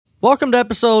Welcome to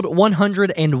episode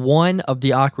 101 of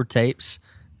the Awkward Tapes,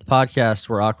 the podcast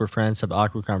where awkward friends have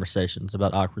awkward conversations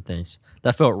about awkward things.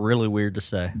 That felt really weird to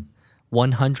say.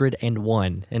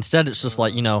 101. Instead, it's just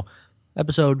like,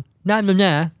 episode nah, nah,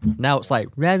 nah. Now it's like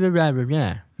rah, rah, rah, rah,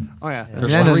 rah. Oh, yeah.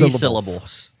 There's Yeah, three syllables.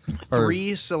 syllables.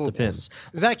 Three syllables. depends.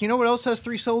 Zach, you know what else has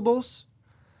three syllables?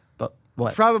 But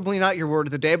what? Probably not your word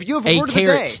of the day, but you have a A word of the day.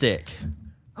 carrot stick.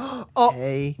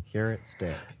 A carrot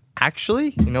stick.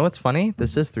 Actually, you know what's funny?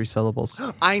 This is three syllables.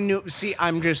 I knew. See,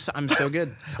 I'm so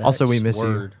good. Also, we Zach's miss you.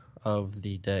 word of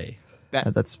the day.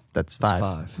 That's It's five.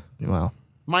 five. Well,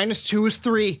 -2 is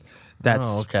 3. that's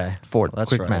Oh, okay. four. That's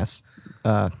Quick right.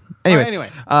 math. Anyways, anyway.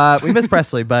 We miss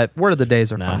Presley, but word of the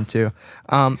days are Nah. fun too.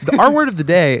 Our word of the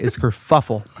day is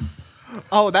kerfuffle.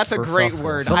 Oh, that's a great Kerfuffle.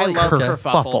 word. Feel I like love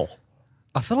kerfuffle. kerfuffle.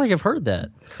 I feel like I've heard that.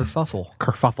 Kerfuffle.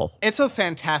 Kerfuffle. It's a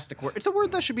fantastic word. It's a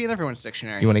word that should be in everyone's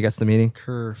dictionary. You want to guess the meaning?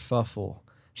 Kerfuffle.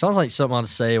 Sounds like something I'd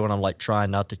say when I'm like trying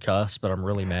not to cuss, but I'm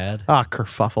really mad.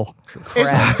 Kerfuffle.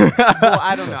 Well,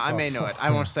 I don't know. I may know it. I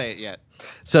won't say it yet.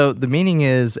 So the meaning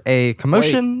is a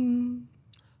commotion.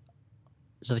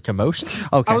 Is it a commotion?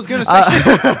 Okay. I was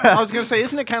gonna say,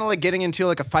 isn't it kind of like getting into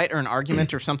like a fight or an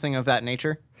argument or something of that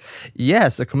nature?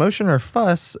 Yes, a commotion or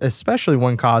fuss, especially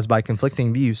one caused by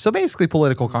conflicting views. So basically,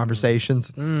 political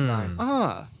conversations.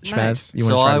 Ah, Schmaz, nice. you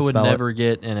wanna So try I to would spell it? never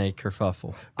get in a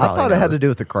kerfuffle. I thought it had never. to do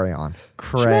with the crayon.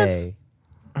 Cray.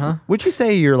 Would you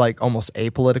say you're like almost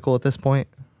apolitical at this point?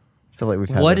 I feel like we've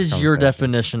had What this is your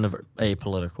conversation. definition of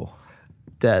apolitical?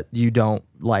 That you don't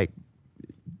like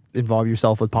involve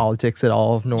yourself with politics at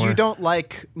all, nor You don't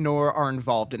like nor are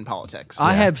involved in politics.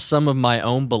 I have some of my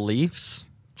own beliefs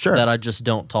Sure. that I just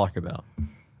don't talk about.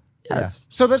 Yes.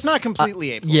 So that's not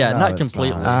completely apolitical. Yeah, No, not it's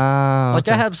completely. not. Like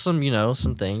I have some,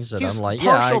 some things that He's I'm like,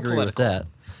 yeah, I partial agree political. with that.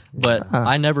 But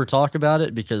I never talk about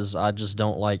it because I just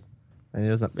don't like, And he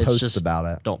doesn't it's post just about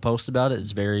it. don't post about it.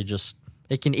 It's very just,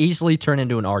 it can easily turn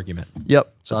into an argument.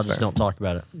 Yep. So I that's just fair. don't talk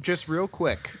about it. Just real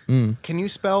quick, can you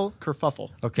spell kerfuffle?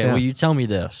 Okay, Yeah. well, you tell me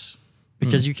this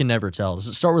because you can never tell. Does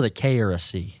it start with a K or a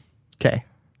C? Okay.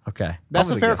 Okay. That's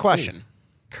a gonna fair guess C. question.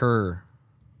 Kerr.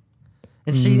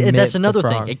 And see, Mitt that's the another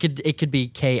thing. frog. It could be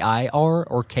KIR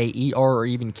or KER or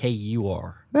even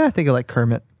KUR. I think of like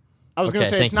Kermit. I was going to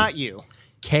Okay, say it's thank not you.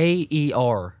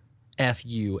 KER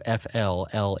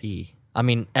FUFLLE. I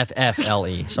mean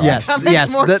FFLE. Sorry. Yes. That makes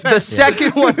Yes. more The sense.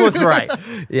 second one was right.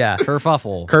 Yeah.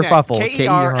 Kerfuffle. Kerfuffle.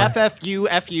 K-E-R, K-E-R.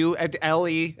 F-F-U-F-U,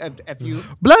 L-E, F-U.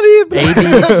 Bloody. A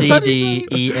B C D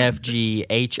E F G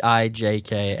H I J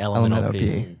K L M N O P.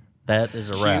 LMNOP. That is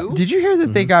a wrap. Q? Did you hear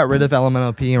that they got rid of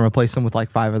LMNOP and replaced them with like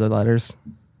 5 other letters?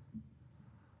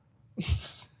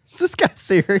 Is this guy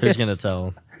serious? Who's gonna tell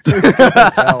him?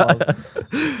 Tell him.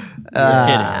 You're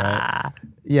kidding, right?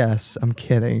 Yes, I'm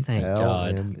kidding. Thank L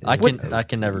God. M I N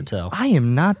can never tell. I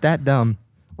am not that dumb.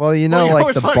 Well, you know, like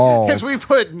what's the funny ball. is we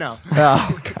put, no.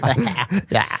 Oh, God.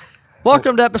 Yeah.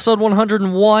 Welcome to episode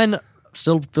 101.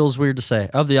 Still feels weird to say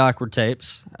of the Awkward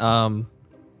Tapes.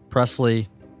 Presley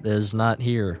is not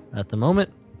here at the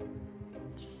moment.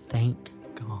 Thank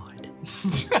God.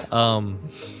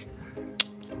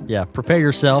 Yeah, prepare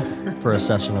yourself for a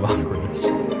session of awkwardness.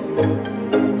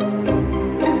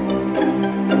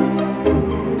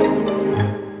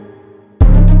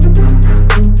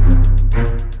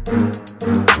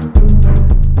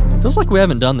 Feels like we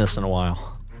haven't done this in a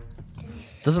while.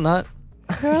 Does it not?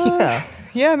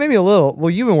 Yeah, maybe a little. Well,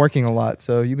 you've been working a lot,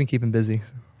 so you've been keeping busy.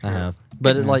 I have.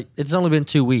 But it's only been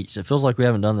 2 weeks. It feels like we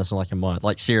haven't done this in like a month.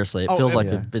 Like seriously, it Oh, feels like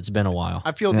yeah. it's been a while.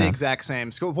 I feel the Yeah. exact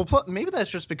same. So, well, maybe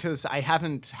that's just because I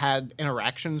haven't had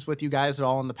interactions with you guys at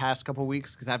all in the past couple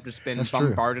weeks because I've just been That's true.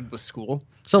 bombarded with school.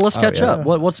 So let's catch yeah. up.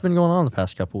 What's been going on the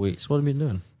past couple weeks? What have you been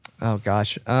doing? Oh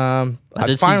gosh. I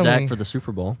did see Zach for the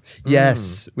Super Bowl.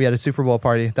 Yes, we had a Super Bowl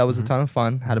party. That was a ton of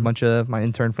fun. Had a bunch of my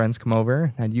intern friends come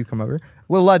over. Had you come over.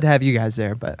 Would love to have you guys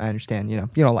there, but I understand. You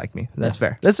don't like me. That's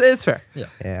fair. It's fair. Yeah.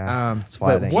 Yeah. That's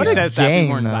why I didn't what He a says that we gang,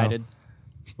 weren't though. invited.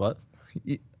 What?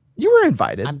 You were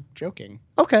invited. I'm joking.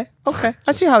 Okay.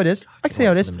 I see how it is. I see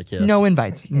how it is. them to kiss. No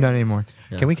invites. None anymore.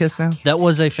 Can we Yes. kiss now? That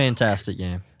was a fantastic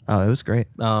game. Oh, it was great.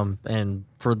 And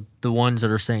for the ones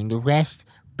that are saying the rest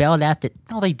bailed out,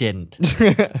 no, they didn't.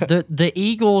 the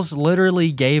Eagles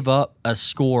literally gave up a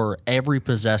score every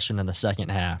possession in the second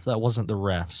half. That wasn't the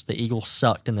refs. The Eagles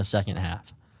sucked in the second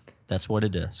half. That's what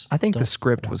it is. I think the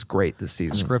script was great this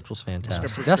season. The script was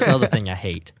fantastic. That's another thing I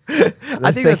hate.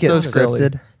 I think that's so it's silly.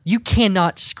 scripted. You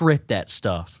cannot script that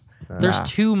stuff. There's Nah.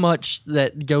 too much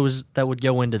that would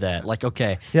go into that. Like,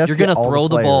 okay, You have you're to get gonna all the throw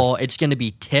the ball. players. It's gonna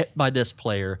be tipped by this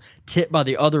player, tipped by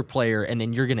the other player, and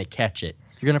then you're gonna catch it.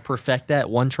 You're gonna perfect that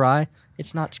one try.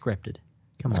 It's not scripted.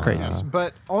 Come It's on. crazy.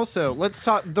 But also, let's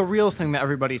talk the real thing that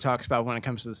everybody talks about when it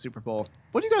comes to the Super Bowl.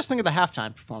 What do you guys think of the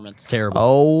halftime performance? Terrible.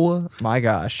 Oh my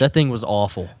gosh. That thing was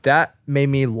awful. That made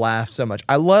me laugh so much.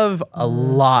 I love a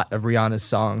lot of Rihanna's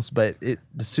songs, but the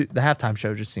halftime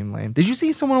show just seemed lame. Did you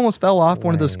see someone almost fell off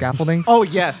one of those scaffoldings? Oh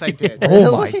yes, I did.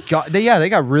 Oh my god! They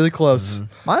got really close.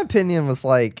 My opinion was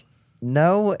like,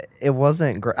 no, it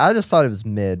wasn't great. I just thought it was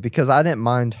mid because I didn't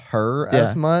mind her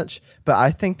as Yeah. much, but I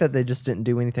think that they just didn't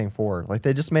do anything for her. Like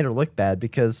they just made her look bad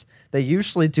because they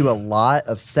usually do a lot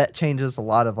of set changes, a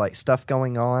lot of like stuff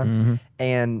going on,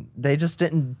 and they just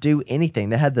didn't do anything.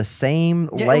 They had the same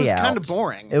Yeah, layout. it was kind of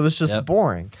boring. It was just Yep.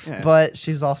 boring. Yeah. But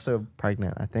she's also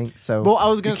pregnant, I think. So Well, I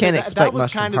was going you to say can't that, expect that was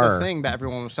much kind from of her. the thing that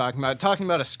everyone was talking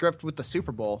about a script with the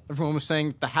Super Bowl. Everyone was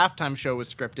saying the halftime show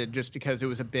was scripted just because it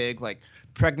was a big like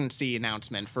pregnancy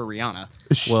announcement for Rihanna.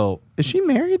 Well, Is she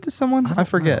married to someone? I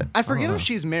forget. I forget if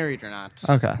she's married or not.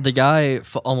 Okay. the guy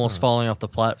almost falling off the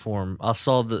platform, I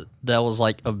saw that was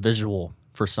like a visual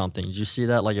for something. Did you see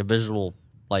that? Like a visual,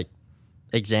 like,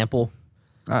 example?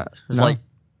 It's No. like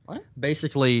What?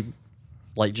 basically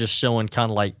like just showing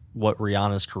kind of like what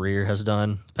Rihanna's career has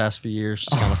done the past few years,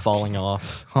 just kind of falling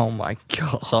off. Oh my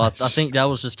god. So I think that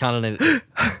was just kind of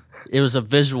it was a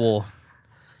visual.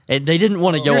 And they didn't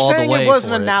want to go You're all the saying way. it was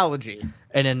for an analogy.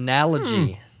 An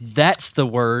analogy. That's the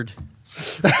word.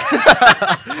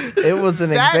 It was an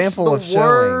That's example the of showing.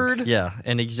 word. Yeah,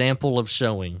 an example of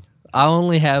showing. I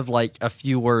only have like a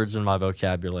few words in my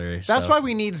vocabulary. That's so. why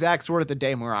we need Zach's word of the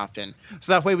day more often,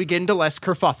 so that way we get into less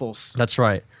kerfuffles. That's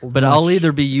right. But I'll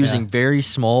either be using very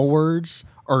small words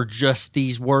or just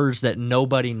these words that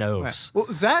nobody knows. Well,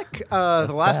 Zach, the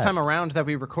last Zach? time around that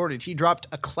we recorded, he dropped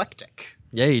eclectic.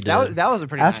 Yeah, you did. That was a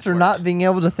pretty After nice not word. being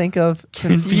able to think of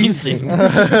confusing.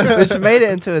 which made it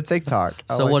into a TikTok.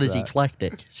 I So what liked is that.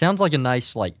 eclectic? Sounds like a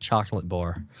nice like chocolate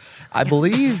bar. I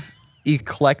believe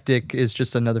eclectic is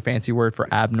just another fancy word for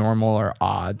abnormal or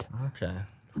odd. Okay.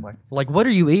 Like what are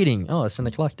you eating? Oh, it's an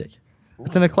eclectic.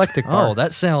 It's an eclectic bar. Oh,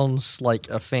 that sounds like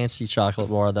a fancy chocolate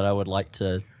bar that I would like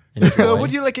to enjoy. So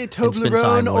would you like a spend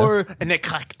time Toblerone or with. an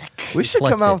eclectic? We should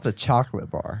come out Eclectic. with a chocolate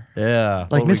bar. Yeah.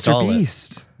 like what do we Mr. call it?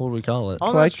 Beast. What do we call it?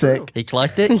 Oh, that's true. Eclectic.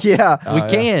 Eclectic? Yeah. We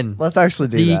can. Let's actually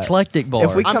do The that. eclectic bar.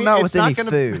 If we come out with any gonna,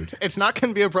 food. It's not going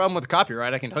to be a problem with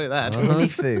copyright, I can tell you that. Any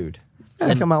food. If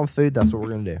we come out with food, that's what we're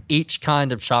going to do. Each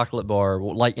kind of chocolate bar,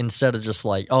 like instead of just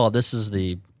like, oh, this is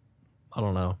the, I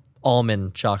don't know,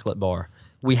 almond chocolate bar,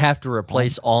 we have to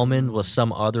replace almond with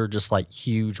some other just like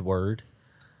huge word.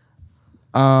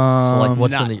 So like,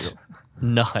 what's in nut. the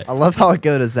nut? I love how I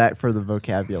go to Zach for the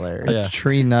vocabulary. Yeah.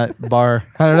 Tree nut bar.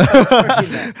 I don't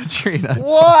know. Tree nut.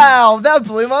 Wow, that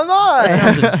blew my That mind.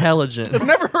 sounds intelligent. I've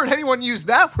never heard anyone use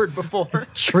that word before.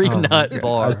 Tree nut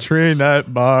bar. Tree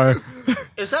nut bar.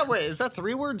 Is that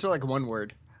 3 words or like 1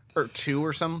 word? Or 2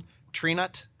 or some? Tree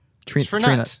nut? Tree Tree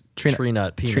nut. nut. Tree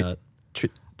nut. Peanut.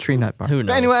 Tree nut bar. Who But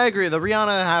knows? anyway, I agree. The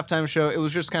Rihanna halftime show, it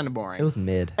was just kind of boring. It was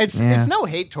mid. It's Yeah. no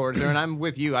hate towards her, and I'm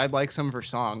with you. I like some of her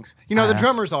songs. You know, the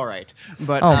drummer's all right,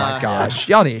 but Oh my gosh.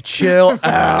 Y'all need to chill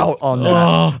out on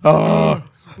that.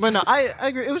 But no, I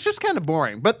agree. It was just kind of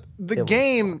boring. But the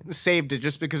game saved it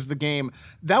just because the game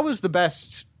that was the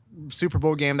best Super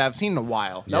Bowl game that I've seen in a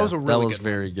while. That Yeah, was a really that was good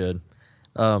very good.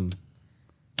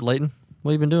 Leighton,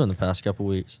 what have you been doing the past couple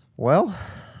weeks? Well,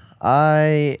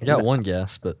 I I got one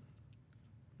guess, but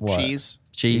what? cheese.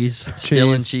 cheese,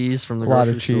 stealing cheese from the A lot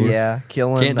grocery of store. cheese. Yeah,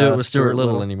 killing. Can't do it with Stuart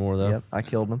Little anymore, though. Yep, I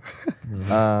killed him.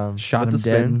 Shot with him the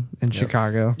dead spoon. in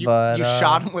Chicago. You, But, you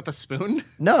shot him with a spoon.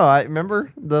 No, I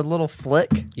remember the little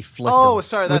flick. He flicked Oh, him.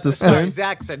 sorry. With That's the sorry. spoon?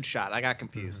 Zach said shot. I got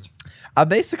confused. I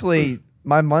basically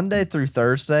my Monday through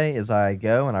Thursday is I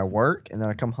go and I work and then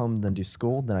I come home and then do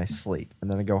school, then I sleep.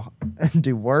 And then I go and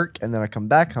do work and then I come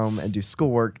back home and do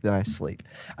schoolwork, then I sleep.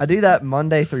 I do that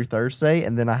Monday through Thursday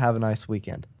and then I have a nice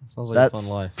weekend. Sounds like a That's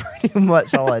fun life. pretty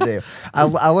much all I do.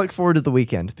 I look forward to the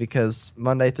weekend because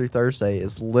Monday through Thursday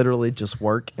is literally just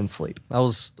work and sleep. I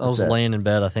was it. laying in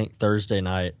bed, I think Thursday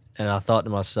night, and I thought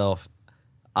to myself,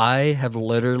 I have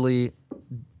literally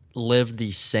lived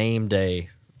the same day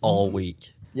all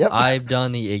week. Yep. I've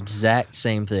done the exact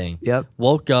same thing. Yep.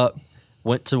 Woke up,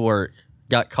 went to work,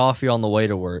 got coffee on the way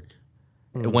to work,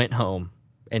 went home,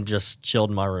 and just chilled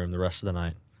in my room the rest of the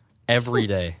night. Every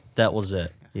day. That was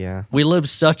it. Yeah. We live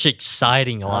such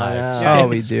exciting lives. Oh,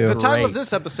 we do. The title of Great.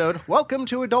 this episode: Welcome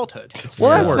to Adulthood.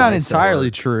 Well, that's Sport not makes it entirely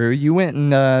work. true. You went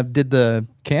and did the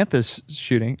campus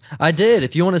shooting. I did.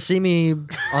 If you want to see me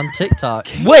on TikTok.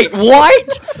 Wait,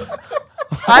 what?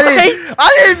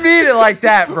 I didn't mean it like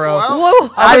that, bro. Whoa,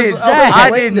 I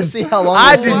Zach. Waiting to didn't. see how long.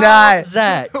 I this did lasts. not.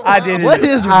 Zach. I didn't. What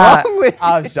is wrong with you?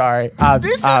 I'm sorry.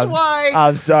 This is why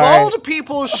I'm sorry. bald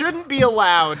people shouldn't be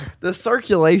allowed. The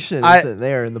circulation I- isn't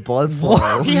there in the blood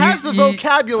flow. He has the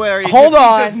vocabulary. Hold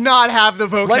on. He does not have the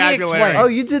vocabulary. explain. Oh,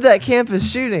 you did that campus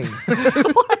shooting.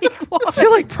 I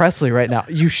feel like Presley right now.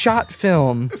 You shot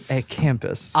film at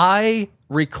campus. I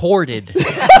recorded.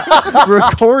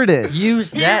 Recorded.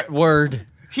 Use that word.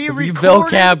 He You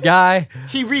recorded. vocab guy.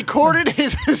 He recorded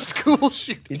his school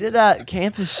shooting. You did that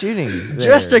campus shooting.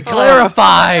 Just to there.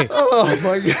 clarify. Oh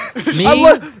my god! Me? I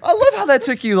love how that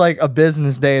took you like a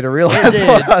business day to realize It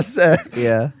what did. I said.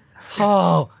 Yeah.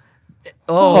 Oh.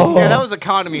 Yeah, that was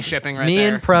economy shipping right Me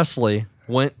there. and Presley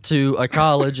went to a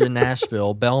college in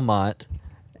Nashville, Belmont,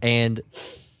 and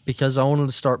because I wanted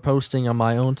to start posting on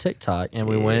my own TikTok, and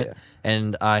we went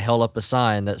and I held up a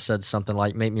sign that said something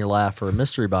like "Make me laugh" for a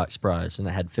mystery box prize, and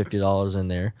it had $50 in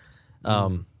there.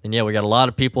 And yeah, we got a lot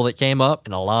of people that came up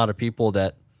and a lot of people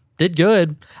that did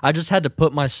good. I just had to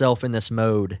put myself in this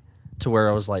mode to where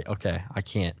I was like, okay, I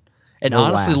can't. And No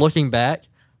honestly, laugh. looking back,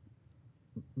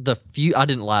 I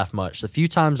didn't laugh much. The few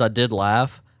times I did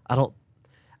laugh,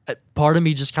 part of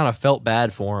me just kind of felt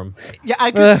bad for him. Yeah,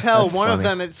 I could tell That's one of funny.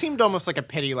 them. It seemed almost like a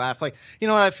pity laugh. Like, you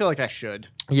know what? I feel like I should.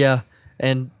 Yeah.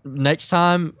 And next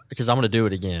time, because I'm going to do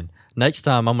it again, next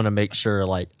time I'm going to make sure,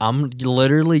 like, I'm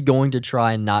literally going to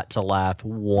try not to laugh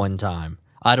one time.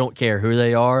 I don't care who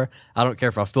they are. I don't care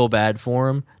if I feel bad for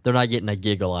them. They're not getting a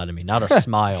giggle out of me, not a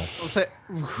smile. I'll say,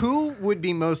 who would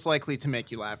be most likely to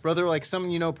make you laugh? Whether like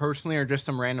someone you know personally or just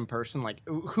some random person. Like,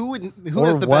 who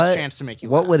has the best chance to make you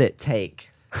laugh? What would it take?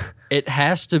 It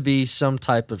has to be some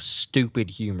type of stupid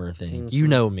humor thing. You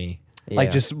know me. Like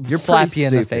Yeah. just You're slap pretty you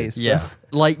in the stupid. face. Yeah.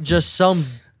 Like just some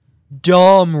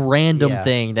dumb random Yeah.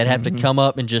 thing that have to come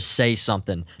up and just say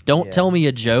something. Don't Yeah. tell me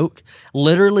a joke.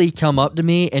 Literally come up to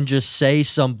me and just say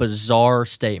some bizarre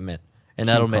statement. And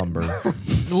that'll make Cucumber.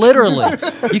 literally.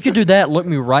 You could do that, look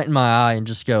me right in my eye and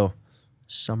just go,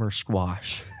 summer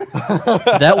squash.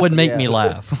 That would make me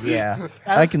laugh. Yeah.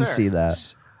 I That's can fair. see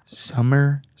that.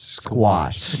 Summer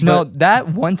squash. No, that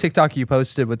one TikTok you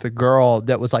posted with the girl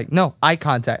that was like, no, eye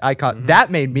contact, that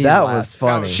made me That laugh. was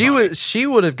funny. She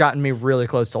would have gotten me really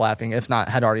close to laughing, if not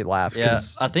had already laughed. Yeah,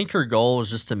 'cause- I think her goal was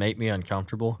just to make me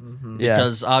uncomfortable Yeah.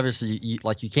 because obviously,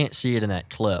 you can't see it in that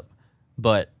clip,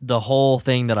 but the whole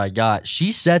thing that I got,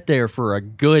 she sat there for a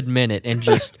good minute and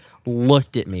just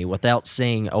looked at me without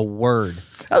saying a word.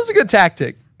 that was a good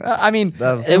tactic. I mean,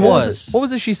 That was- It what was. What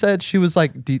was it she said? She was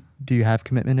like, do you have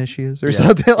commitment issues or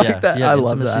something like that? Yeah, I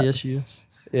love intimacy that. issues.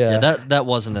 Yeah. Yeah, that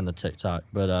wasn't in the TikTok,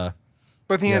 but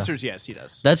But the answer is yes, he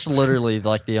does. that's literally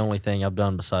like the only thing I've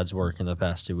done besides work in the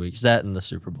past 2 weeks. That and the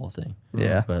Super Bowl thing.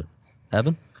 Yeah. But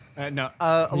Evan, No,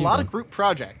 a lot of group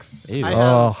projects. Ew. I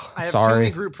Oh, have too sorry.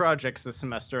 many group projects this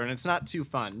semester, and it's not too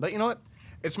fun. But you know what?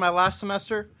 It's my last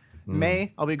semester.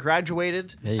 May I'll be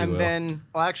graduated, Yeah, you and will. then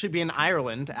I'll actually be in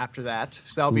Ireland after that.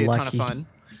 So that'll be a ton Lucky. of fun.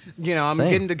 You know, I'm Same.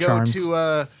 getting to go Charms.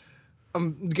 to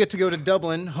get to go to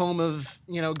Dublin, home of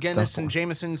Guinness and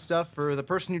Jameson stuff for the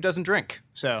person who doesn't drink.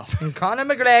 So And Conor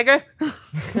McGregor.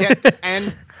 yeah,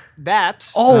 and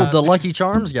that the Lucky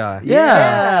Charms guy.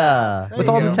 Yeah. With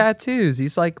you all the go. tattoos.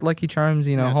 He's like Lucky Charms,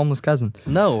 Yes. homeless cousin.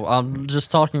 No, I'm just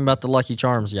talking about the Lucky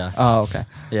Charms guy. Oh, okay.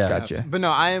 Yeah. Gotcha. But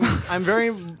no, I'm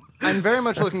very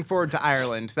much looking forward to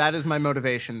Ireland. That is my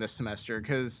motivation this semester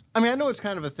because I mean I know it's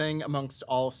kind of a thing amongst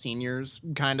all seniors,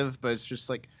 kind of, but it's just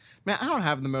like, man, I don't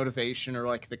have the motivation or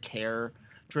like the care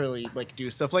to really like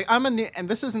do stuff. Like and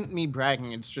this isn't me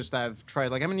bragging. It's just I've tried.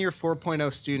 Like I'm a near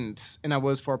 4.0 student, and I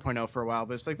was 4.0 for a while.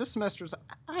 But it's like this semester's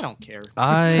I don't care.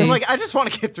 I'm like I just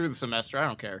want to get through the semester. I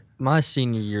don't care. My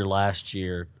senior year last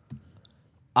year,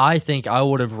 I think I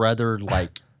would have rather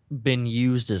like been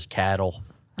used as cattle,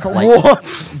 like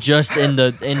just in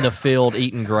the field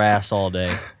eating grass all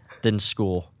day, than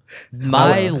school.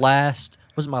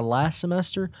 Was it my last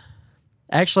semester?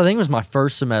 Actually, I think it was my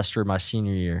first semester of my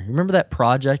senior year. You remember that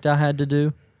project I had to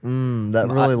do? That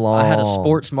really long. I had a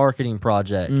sports marketing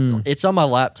project. Mm. It's on my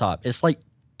laptop. It's like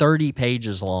 30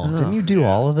 pages long. Didn't you do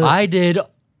all of it? I did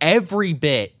every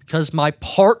bit because my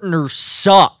partner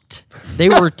sucked. They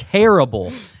were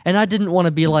terrible. And I didn't want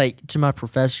to be like to my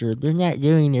professor, they're not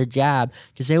doing their job.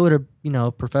 Because they would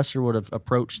have, professor would have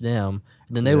approached them.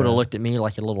 And then they would have looked at me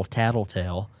like a little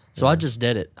tattletale. So I just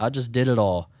did it. I just did it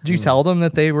all. Did you tell them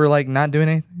that they were like not doing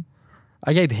anything?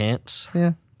 I gave hints,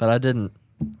 Yeah. but I didn't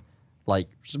like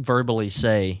verbally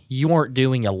say, you aren't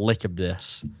doing a lick of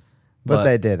this. but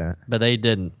they didn't. But they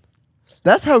didn't.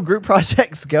 That's how group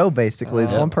projects go, basically,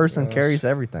 is one person carries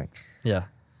everything. Yeah.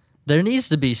 There needs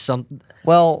to be some.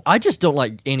 Well, I just don't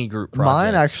like any group projects.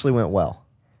 mine actually went well.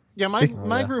 Yeah,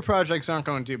 my group projects aren't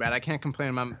going too bad. I can't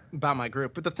complain about my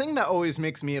group. But the thing that always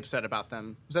makes me upset about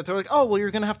them is that they're like, oh, well, you're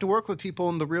going to have to work with people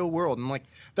in the real world. And I'm like,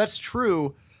 that's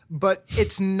true, but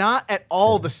it's not at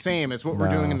all the same as what we're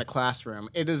doing in the classroom.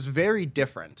 It is very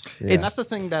different. Yeah. And that's the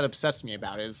thing that upsets me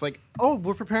about it. It's like, oh,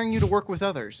 we're preparing you to work with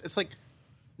others. It's like,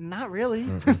 not really.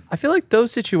 I feel like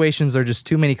those situations are just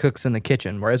too many cooks in the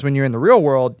kitchen. Whereas when you're in the real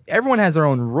world, everyone has their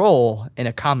own role and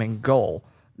a common goal.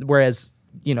 Whereas,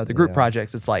 you know, the group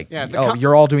projects, it's like, Yeah, the oh, com-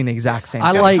 you're all doing the exact same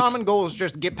I thing. like- the common goal is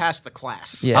just get past the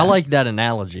class. Yeah. I like that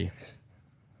analogy.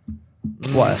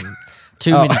 What?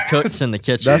 Too many cooks in the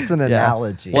kitchen. That's an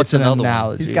analogy. What's It's an another one?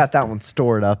 analogy. He's got that one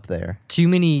stored up there. Too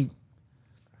many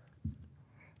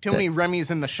Too many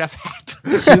Remy's in the chef hat.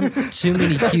 too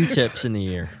many Q-tips in the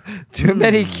year. Too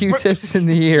many Q-tips in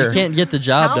the year. You can't get the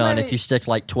job How done many- if you stick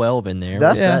like 12 in there.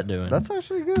 That's What's that doing? That's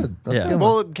actually good. That's Yeah. a good one.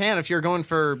 Well, it can if you're going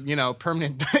for,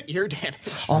 permanent ear damage.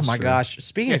 Oh my gosh.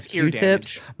 Speaking Yes, of ear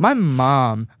Q-tips, damage. my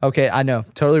mom, okay, I know,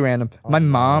 totally random. My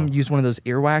mom used one of those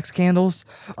earwax candles.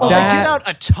 Oh, they That- get out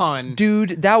a ton.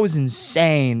 Dude, that was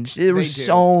insane. It was do.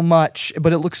 so much,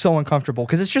 but it looks so uncomfortable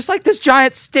because it's just like this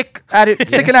giant stick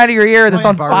sticking out of your ear that's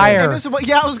on fire. And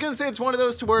I was gonna say it's one of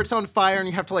those to where it's on fire and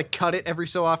you have to like cut it every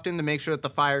so often to make sure that the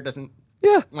fire doesn't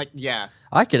Yeah. yeah.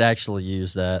 I could actually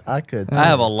use that. I could. I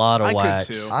have a lot of I could wax.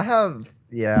 too. I have.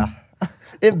 Yeah.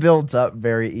 It builds up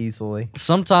very easily.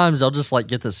 Sometimes I'll just like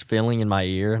get this feeling in my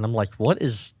ear, and I'm like, "What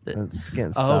is it? It's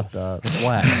getting Oh. stuffed up. It's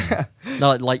wax?"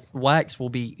 No, like wax will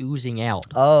be oozing out.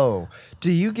 Oh,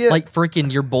 do you get Like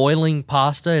freaking, you're boiling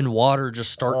pasta and water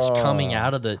just starts coming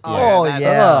out of the. Oh, that's-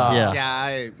 yeah. Yeah.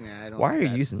 Yeah, I don't Why like are you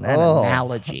that. using that Oh.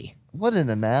 analogy? what an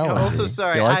I'm analogy? also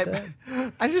sorry. You like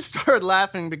I just started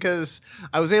laughing because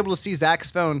I was able to see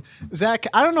Zach's phone. Zach,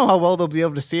 I don't know how well they'll be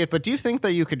able to see it, but do you think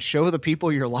that you could show the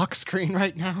people your lock screen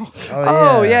right now?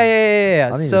 Oh, yeah.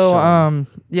 I need to So, show 'em.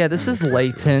 yeah, this is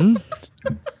Leighton.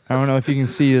 I don't know if you can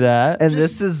see that. And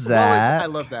this is What was- I Zach.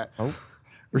 love that.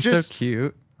 We're just- so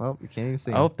cute. Oh, you can't even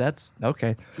see. Oh, him. that's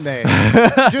okay. They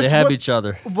They have each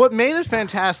other. What made it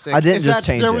fantastic I didn't is just that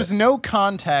change there it. was no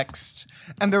context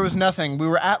and there was nothing. We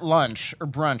were at lunch or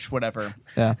brunch, whatever.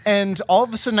 Yeah. And all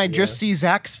of a sudden I just see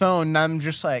Zach's phone and I'm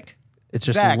just like, It's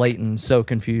just Zach. Leighton, so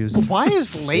confused. why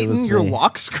is Leighton was your me.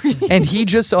 lock screen? And he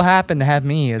just so happened to have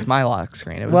me as my lock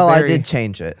screen. It was Well, very, I did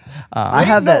change it. I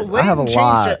have that. I have a Leighton changed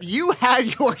lot. it. You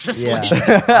had yours asleep.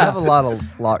 Yeah, I have a lot of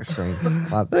lock screens. You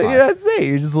that's it.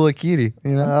 You're just a little cutie,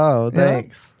 you know. Oh,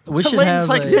 thanks. We should Leighton's have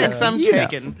like, a, thanks, I'm yeah.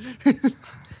 taken.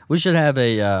 we should have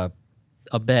a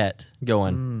bet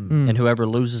going, and whoever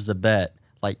loses the bet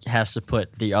like has to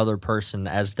put the other person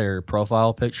as their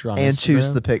profile picture on And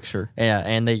choose Instagram. the picture. Yeah,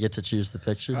 and they get to choose the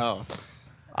picture. Oh.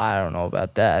 I don't know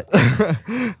about that.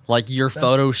 Like you're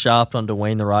photoshopped on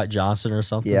Dwayne the Rock Johnson or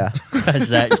something. Yeah. as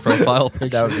Zach's profile picture.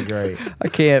 That would be great. I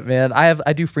can't, man.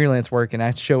 I do freelance work and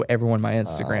I show everyone my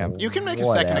Instagram. You can make a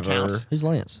second Whatever. account. Who's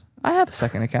Lance? I have a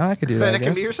second account. I could do Then that. it I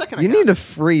can be guess. your second You account. need a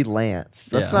freelance.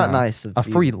 That's Yeah. not nice. Of A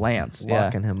you freelance. Yeah.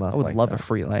 locking him up I would like love that. a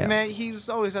freelance. Man, he's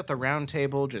always at the round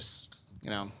table, just,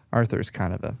 Arthur's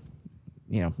kind of a,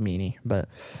 meanie. But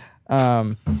did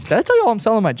I tell you all I'm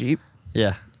selling my Jeep?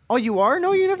 Yeah. Oh, you are?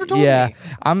 No, you never told Yeah, me.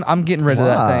 I'm getting rid of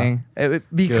that Why? thing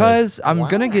because I'm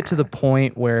gonna get to the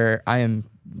point where I am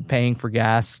paying for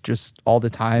gas just all the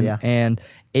time, Yeah. and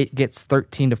it gets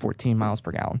 13 to 14 miles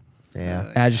per gallon. Yeah.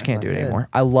 And I just can't do it good. anymore.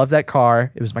 I love that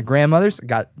car. It was my grandmother's. I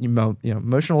got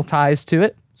emotional ties to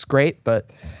it. It's great, but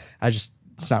it's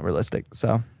not realistic.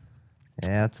 So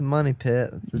Yeah, it's a money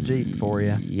pit. It's a Jeep for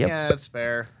you. yep. Yeah, that's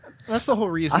fair. That's the whole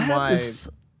I reason have why. this.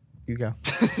 You go.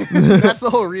 That's the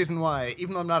whole reason why.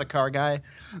 Even though I'm not a car guy,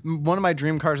 one of my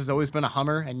dream cars has always been a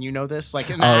Hummer, and you know this, like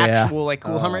an Oh, yeah. actual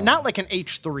cool Hummer, not like an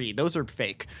H3. Those are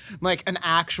fake. Like an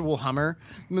actual Hummer.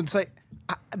 It's like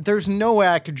there's no way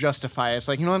I could justify it. It's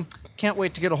like, you know what? Can't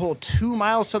wait to get a whole 2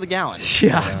 miles to the gallon.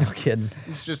 Yeah, no kidding.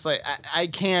 It's just like I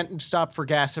can't stop for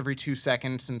gas every 2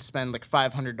 seconds and spend like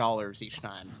 $500 each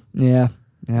time. Yeah.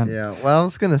 Yeah. What I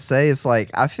was gonna say is like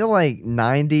I feel like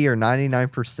 90 or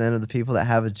 99% of the people that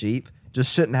have a Jeep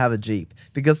just shouldn't have a Jeep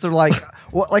because they're like,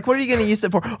 what are you gonna use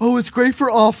it for? Oh, it's great for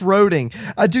off-roading.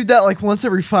 I do that like once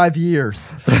every 5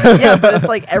 years. Yeah, but it's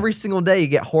like every single day you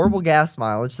get horrible gas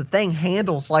mileage. The thing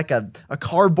handles like a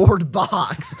cardboard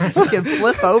box. You can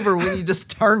flip over when you just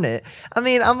turn it. I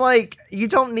mean, I'm like, you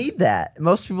don't need that.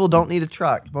 Most people don't need a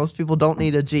truck. Most people don't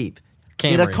need a Jeep.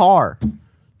 Get a Camry. car.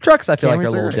 Trucks, I feel like Camrys are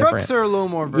a little are- different. Trucks are a little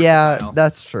more versatile. Yeah,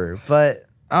 that's true. But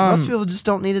Most people just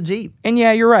don't need a Jeep. And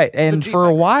yeah, you're right. And Jeep for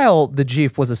a wagon. while, the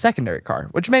Jeep was a secondary car,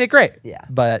 which made it great. Yeah.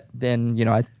 But then,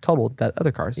 I totaled that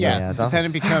other car. So. Yeah, Yeah, but that then it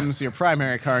was- becomes your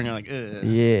primary car, and you're like, ugh.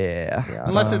 Yeah. Yeah.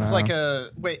 Unless it's like a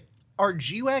wait, are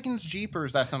G-wagons Jeep or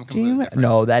is that something completely different?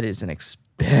 No, that is an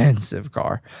expensive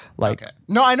car. Like, Okay.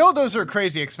 No, I know those are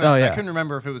crazy expensive. Oh, yeah. I couldn't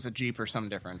remember if it was a Jeep or something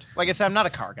different. Like I said, I'm not a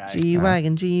car guy.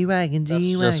 G-Wagon, G-Wagon, That's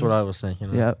G-Wagon. just what I was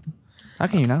thinking. yep. How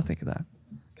can you not think of that?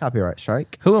 Copyright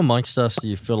strike. Who amongst us do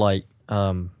you feel like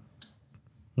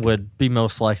would be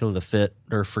most likely to fit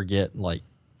or forget like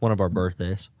one of our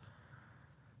birthdays?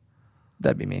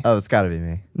 That'd be me. Oh, it's got to be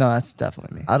me. No, that's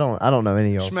definitely me. I don't know any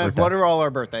of y'all's Schmidt, birthday. what are all our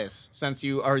birthdays? Since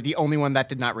you are the only one that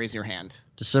did not raise your hand,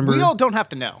 December we all don't have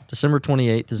to know. December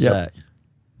 28th is Yep. Zach.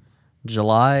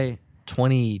 July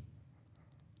 26th.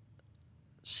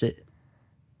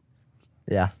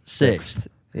 Yeah. 6th.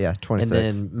 Yeah, 26.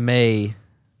 And then May.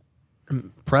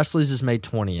 Presley's is May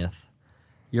 20th.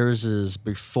 Yours is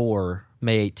before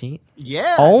May 18th.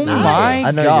 Yeah. Oh nice. my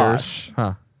I know gosh. yours.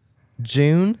 Huh.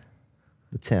 June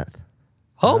the 10th.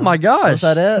 Oh my gosh.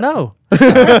 Was that it? No.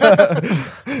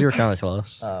 You were kind of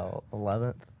close. Oh,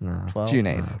 11th, No. 12th, June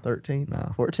 8th. 13th,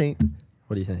 No. 14th.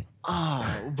 What do you think? Oh,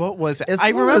 what was it? It's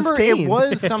I one of those remember it teens.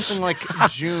 was something like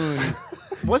June.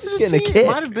 Was it a Getting a teen? It kick.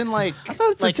 might have been like I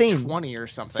thought it's a like teen. 20 or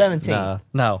something. 17.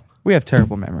 No. We have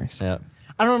terrible memories. Yeah.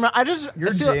 I don't remember. I just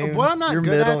see, June. what I'm not You're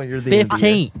good middle. at. You're the end of the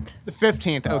year. 15th. The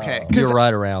 15th. Okay, You're because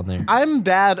right around there. I'm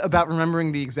bad about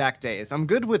remembering the exact days. I'm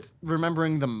good with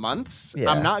remembering the months.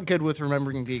 Yeah. I'm not good with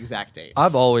remembering the exact dates.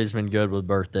 I've always been good with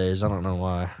birthdays. I don't know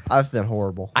why. I've been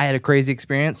horrible. I had a crazy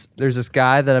experience. There's this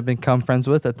guy that I've become friends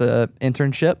with at the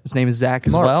internship. His name is Zach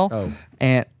as Mark. well. Oh.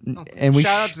 And we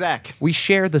Shout out Zach. we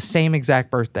share the same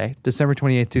exact birthday, December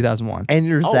 28th, 2001. And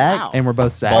you're Oh, Zach. wow. And we're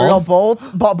both Zach. Are y'all Bald?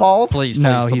 bald? Bald? Please,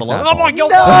 No, please, for he's the love. not Oh my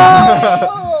bald.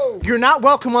 god! You're not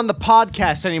welcome on the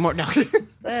podcast anymore. No.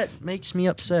 That makes me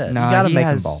upset. No, gotta he make him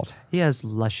has, bald. He has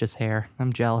luscious hair.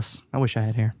 I'm jealous. I wish I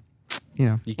had hair. You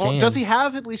know. You Well, can. does he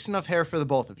have at least enough hair for the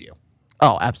both of you?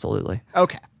 Oh, absolutely.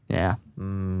 Okay. Yeah.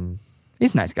 Mm.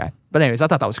 He's a nice guy. But anyways, I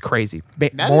thought that was crazy.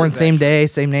 That Born is same actually- day,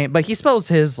 same name. But he spells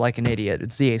his like an idiot.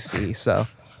 It's ZAC. So,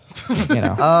 you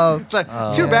know. Oh, It's like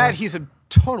too bad he's a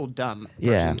total dumb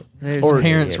yeah. person. His Or an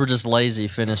parents idiot. were just lazy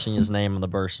finishing his name on the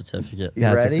birth certificate.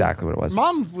 Yeah, that's ready? exactly what it was.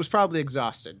 Mom was probably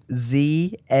exhausted.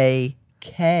 ZAK.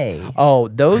 Oh,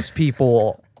 those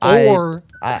people. Or-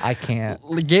 I can't.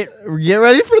 Get Get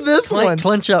ready for this one.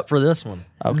 clench up for this one.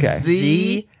 Okay.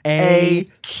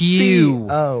 Z-A-Q.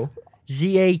 Oh.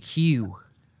 ZAQ.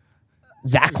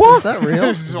 Is Zakwa? that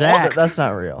real? Zach. That's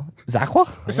not real. Zakwa?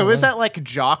 So is that like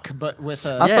jock but with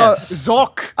a I Yes.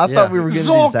 Zoc? I Yeah. thought we were going to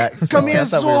do Zork, Zach. come here, I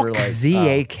thought we were Zork. like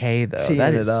ZAK though. teeing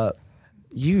That it is up.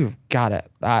 You've got it.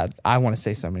 I want to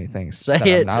say so many things. Say that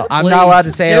it, I'm not allowed to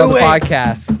please. say it on Do the it.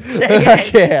 podcast. Say I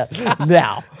it. can't.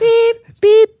 Now. Beep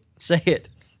beep. Say it.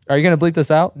 Are you gonna bleep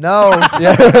this out? No.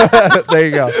 There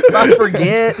you go. I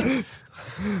forget.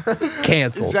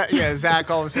 Canceled.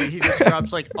 Zach all of a sudden he just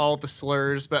drops like all the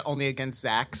slurs, but only against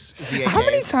Zach's. ZAKs. How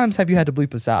many times have you had to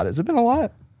bleep us out? Has it been a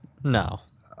lot? No.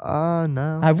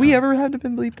 No. Have we ever had to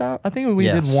been bleeped out? I think we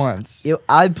Yes. did once.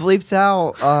 I bleeped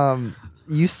out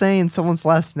you saying someone's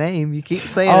last name. You keep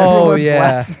saying Oh, everyone's yeah.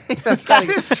 last name. That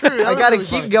is true. I gotta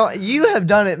keep going. You have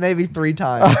done it maybe 3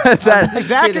 times. Zach has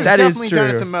That is definitely done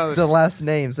it true. the most. the last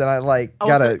names, and I like I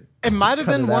was gotta. like- it might have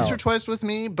cut been it once out. or twice with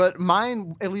me, but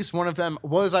mine, at least one of them,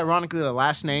 was ironically the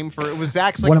last name for it was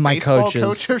Zach's like One of my baseball coaches.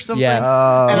 coach or something. Yes.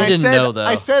 and You I didn't said know, though.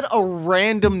 I said a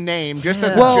random name just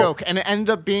as a Well- joke, and it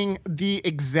ended up being the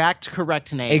exact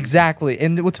correct name. Exactly.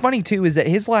 And what's funny too is that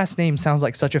his last name sounds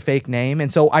like such a fake name.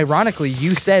 And so ironically,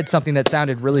 you said something that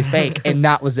sounded really fake, and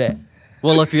that was it.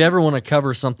 Well, if you ever want to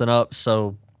cover something up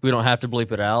so we don't have to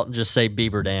bleep it out, just say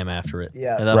Beaver Dam after it.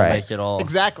 Yeah. And that'll Right. make it all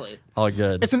Exactly.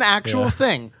 good. It's an actual Yeah.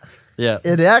 thing. Yeah.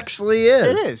 It actually is.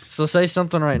 It is. So say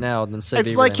something right now and then say It's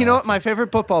Beaver like, Dam you know what, after. my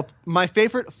favorite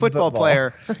football Football.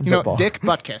 player, you know, Football. Dick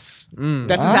Butkus. Mm.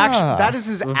 That's his that is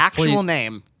his Well, actual please.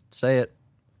 name. Say it.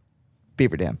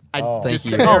 Beaver Dam. I Oh. Thank just,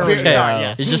 you. Oh, Okay. sorry,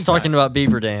 yes. He's just talking about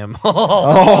Beaver Dam. Oh, I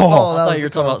that thought was you were a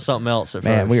talking about close- something else at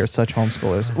Man, first. we are such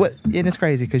homeschoolers. What? And it's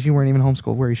crazy because you weren't even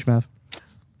homeschooled, were you, Schmev?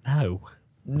 No.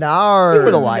 No. You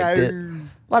would have liked it.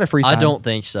 A lot of free time. I don't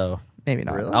think so. Maybe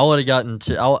not. Really? I would have gotten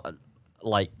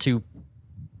too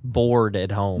bored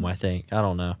at home, I think. I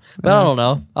don't know. But I don't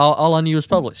know. All I knew was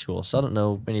public school, so I don't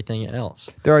know anything else.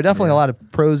 There are definitely a lot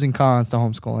of pros and cons to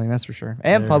homeschooling, that's for sure,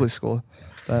 and There. public school.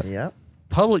 Yep.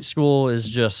 Public school is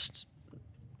just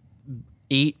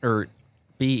eat or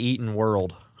be eaten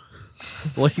world.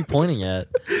 What are you pointing at?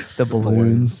 The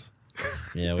balloons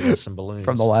Yeah, we got some balloons.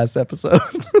 from the last episode.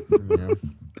 Yeah.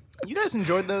 You guys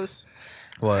enjoyed those?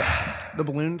 What? The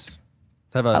balloons?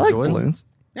 Have I I like enjoyed them? balloons.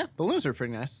 Yeah, balloons are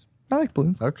pretty nice. I like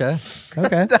balloons. Okay.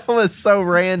 Okay. That was so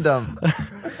random.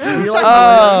 Do you like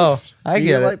Oh, balloons? I Do get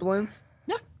you it. like balloons?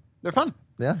 Yeah, they're fun.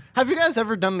 Yeah. Have you guys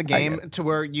ever done the game get to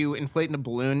where you inflate in a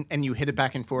balloon and you hit it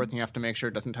back and forth and you have to make sure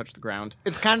it doesn't touch the ground?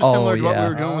 It's kind of Oh, similar to what yeah.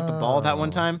 we were doing with the ball that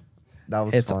one time. That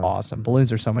was It's fun. awesome.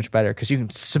 Balloons are so much better because you can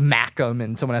smack them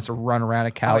and someone has to run around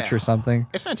a couch yeah. or something.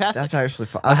 It's fantastic. That's actually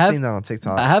fun. I've have- seen that on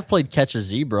TikTok. I have played Catch a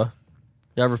Zebra.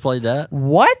 You ever played that?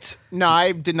 What? No,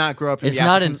 I did not grow up in It's the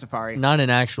not African an safari. not an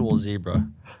actual zebra.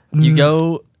 You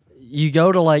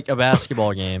go to like a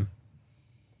basketball game.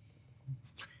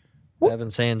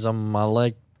 Evan's hands on my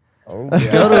leg. oh,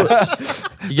 You go to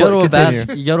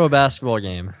Continue. you go to a basketball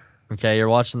game. Okay, you're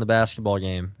watching the basketball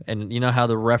game, and you know how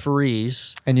the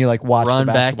referees And you like watch run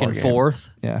the back basketball and game. forth.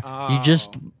 Yeah. You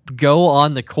just go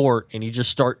on the court and you just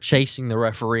start chasing the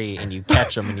referee, and you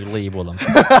catch him and you leave with him.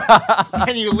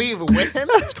 Can you leave with him?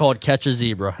 It's called Catch a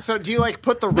Zebra. So do you like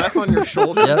put the ref on your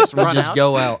shoulder and Yep, just you run just out?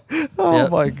 go out. Oh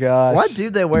Yep. my gosh. Why do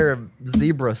they wear a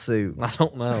zebra suit? I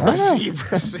don't know. A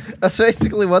zebra suit. That's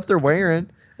basically what they're wearing.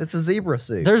 It's a zebra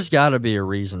suit. There's got to be a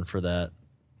reason for that.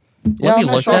 Yeah, Let me I'm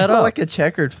not look it's sure. that also up. like a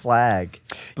checkered flag.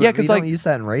 But Yeah, 'cause, you don't like- use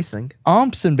that in racing.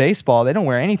 Umps in baseball, they don't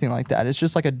wear anything like that. It's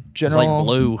just like a It's general. like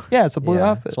blue. Yeah, it's a blue Yeah.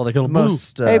 outfit. That's why they call it The blue.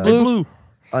 most Hey, blue.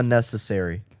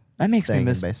 unnecessary That makes me thing in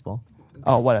miss. baseball.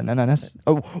 Oh, what?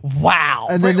 Oh, wow.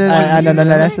 And Wait, then what Uh, did no, you no, no, say?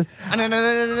 that's-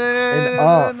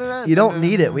 and you don't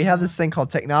need it. We have this thing called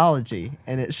technology,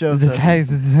 and it shows us.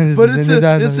 But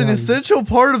it's an essential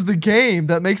part of the game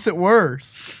that makes it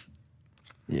worse.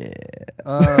 Yeah.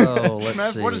 Oh, let's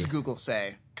Mev, see. what does Google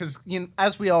say? Because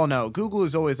as we all know, Google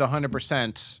is always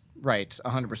 100% right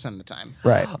 100% of the time.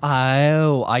 Right.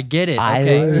 Oh, I get it.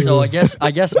 Okay, Oh. so I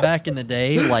guess back in the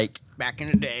day, like Back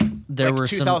in the day, There like were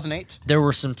some- 2008. there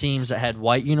were some teams that had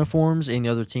white uniforms, and the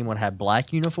other team would have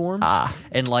black uniforms.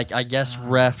 And like I guess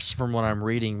refs, from what I'm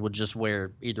reading, would just wear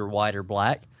either white or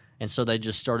black, and so they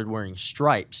just started wearing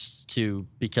stripes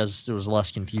because there was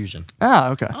less confusion. Ah,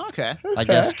 okay. Okay. I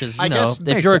guess because I guess if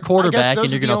makes you're a sense. quarterback those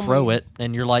and you're are the gonna throw only- it,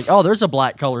 and you're like, oh, there's a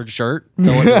black colored shirt,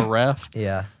 throw it to a ref.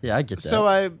 Yeah. Yeah, I get that. So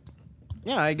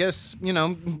I guess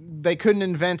they couldn't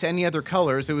invent any other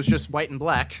colors. It was just white and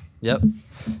black. Yep.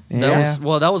 Yeah.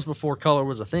 That was before color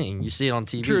was a thing. You see it on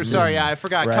TV. True. too. Sorry, I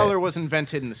forgot. Right. Color was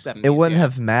invented in the 70s. It wouldn't yeah,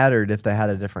 have mattered if they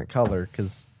had a different color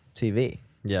because TV.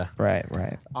 Yeah. Right.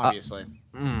 obviously.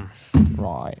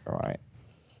 Right.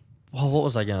 Well, what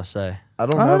was I gonna say? I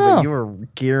don't I know, don't know. but you were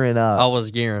gearing up. I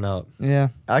was gearing up. Yeah.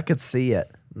 I could see it.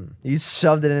 You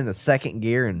shoved it in the second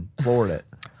gear and floored it,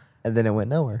 and then it went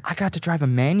nowhere. I got to drive a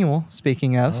manual.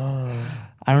 Speaking of,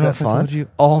 I don't Is know that if I fun? told you.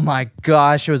 Oh my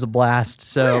gosh, it was a blast.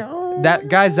 So that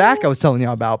guy Zach I was telling you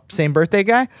about, same birthday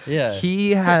guy. Yeah.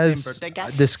 He has birthday guy?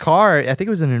 this car. I think it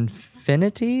was an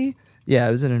Infinity. Yeah,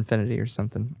 it was an Infinity or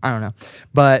something. I don't know,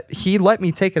 but he let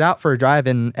me take it out for a drive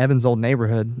in Evan's old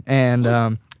neighborhood,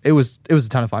 and it was a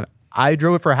ton of fun. I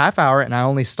drove it for a half hour, and I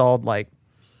only stalled like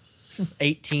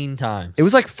 18 times. it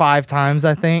was like 5 times,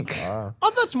 I think. Oh,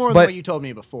 that's more than But- what you told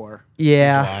me before.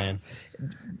 Yeah. lying.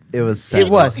 It was. It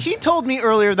seven. was. He told me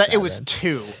earlier that it was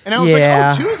 2, and I was Yeah.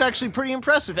 like, "Oh, 2 is actually pretty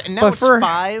impressive." And now But it's for-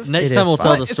 5. Next It time is we'll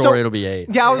tell fun. the So- story. It'll be 8.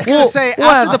 Yeah, I was gonna Well, say well,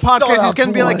 after the I stalled podcast, he's out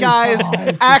gonna be like, 20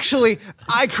 "Guys, actually,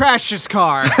 I crashed his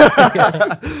car."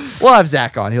 We'll have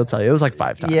Zach on. He'll tell you. It was like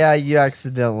 5 times. Yeah, you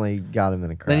accidentally got him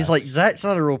in a crash. Then he's like, Zach's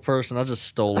not a real person. I just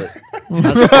stole it. I stole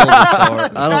this car. I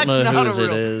don't Zach's know not whose a it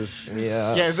real- is.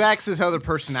 yeah. Yeah, Zach's his other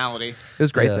personality. It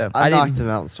was great Yeah. though. I knocked didn't, him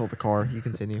out and stole the car. You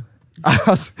continue.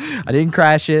 I didn't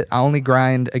crash it. I only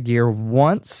grind a gear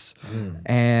once,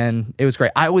 and it was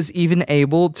great. I was even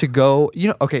able to go.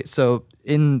 Okay, so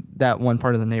in that one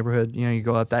part of the neighborhood, you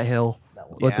go up that hill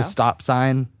with the Yeah. stop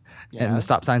sign. Yeah. And the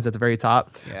stop sign's at the very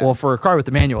top. Yeah. Well, for a car with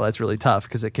the manual, that's really tough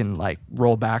because it can like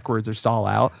roll backwards or stall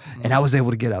out. And I was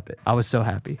able to get up it. I was so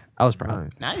happy. I was proud.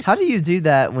 Nice. How do you do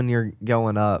that when you're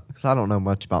going up? Because I don't know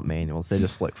much about manuals. They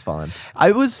just look fun.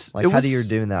 I was Like, it how was, do you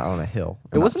doing that on a hill?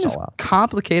 It wasn't as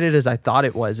complicated as I thought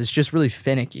it was. It's just really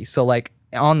finicky. So like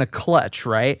on the clutch,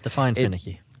 right? Define It-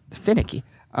 finicky. Finicky.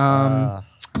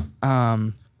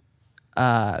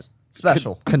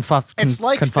 special. It's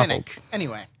like confuffled. Finnick.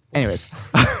 Anyway, Anyways,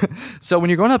 so when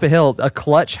you're going up a hill, a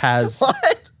clutch has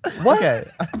What? Okay.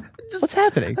 what's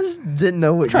happening? I just didn't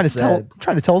know what trying you to tell said.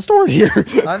 trying to tell a story here.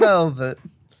 I know, but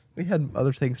we had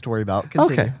other things to worry about.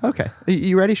 Continue. Okay.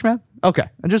 You ready, Shmab? Okay,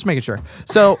 I'm just making sure.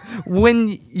 So when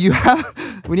you have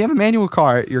a manual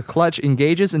car, your clutch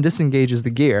engages and disengages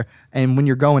the gear, and when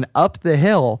you're going up the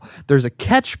hill, there's a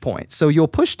catch point. So you'll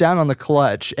push down on the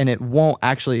clutch, and it won't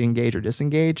actually engage or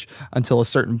disengage until a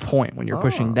certain point when you're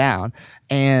pushing down.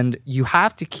 And you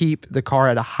have to keep the car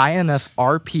at a high enough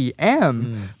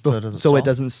RPM so it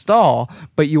doesn't stall.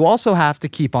 But you also have to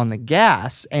keep on the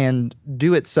gas and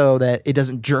do it so that it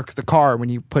doesn't jerk the car when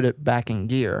you put it back in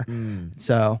gear.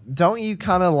 So Don't you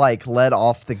kind of like let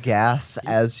off the gas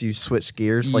as you switch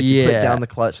gears? Like you put Yeah. down the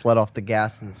clutch, let off the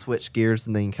gas, and switch gears,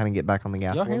 and then you kind of get back on the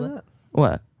gas Y'all a hear little that?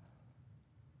 what?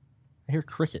 I hear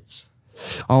crickets.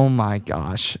 Oh my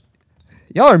gosh.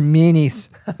 Y'all are meanies.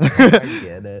 bit. I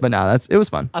get it. But no, it was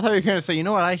fun. I thought you were going to say, you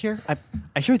know what I hear?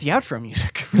 I hear the outro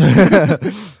music.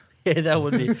 Yeah, that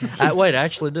would be. Wait, I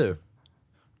actually do.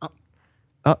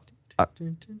 Oh, I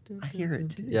hear it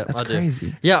too. Yeah, that's I do.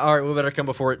 crazy. Yeah, all right, we better come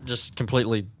before it just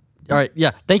completely. All right,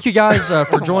 yeah. Thank you guys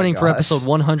for joining for gosh. episode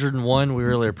 101. We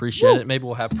really appreciate it. Maybe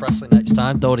we'll have Presley next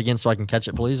time. Throw it again so I can catch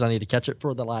it, please. I need to catch it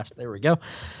for the last. There we go.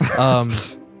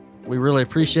 We really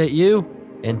appreciate you,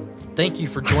 and thank you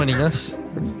for joining us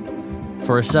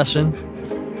for a session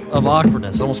of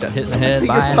awkwardness. Almost got hit in the head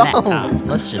by a laptop.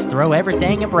 Let's just throw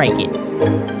everything and break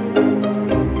it.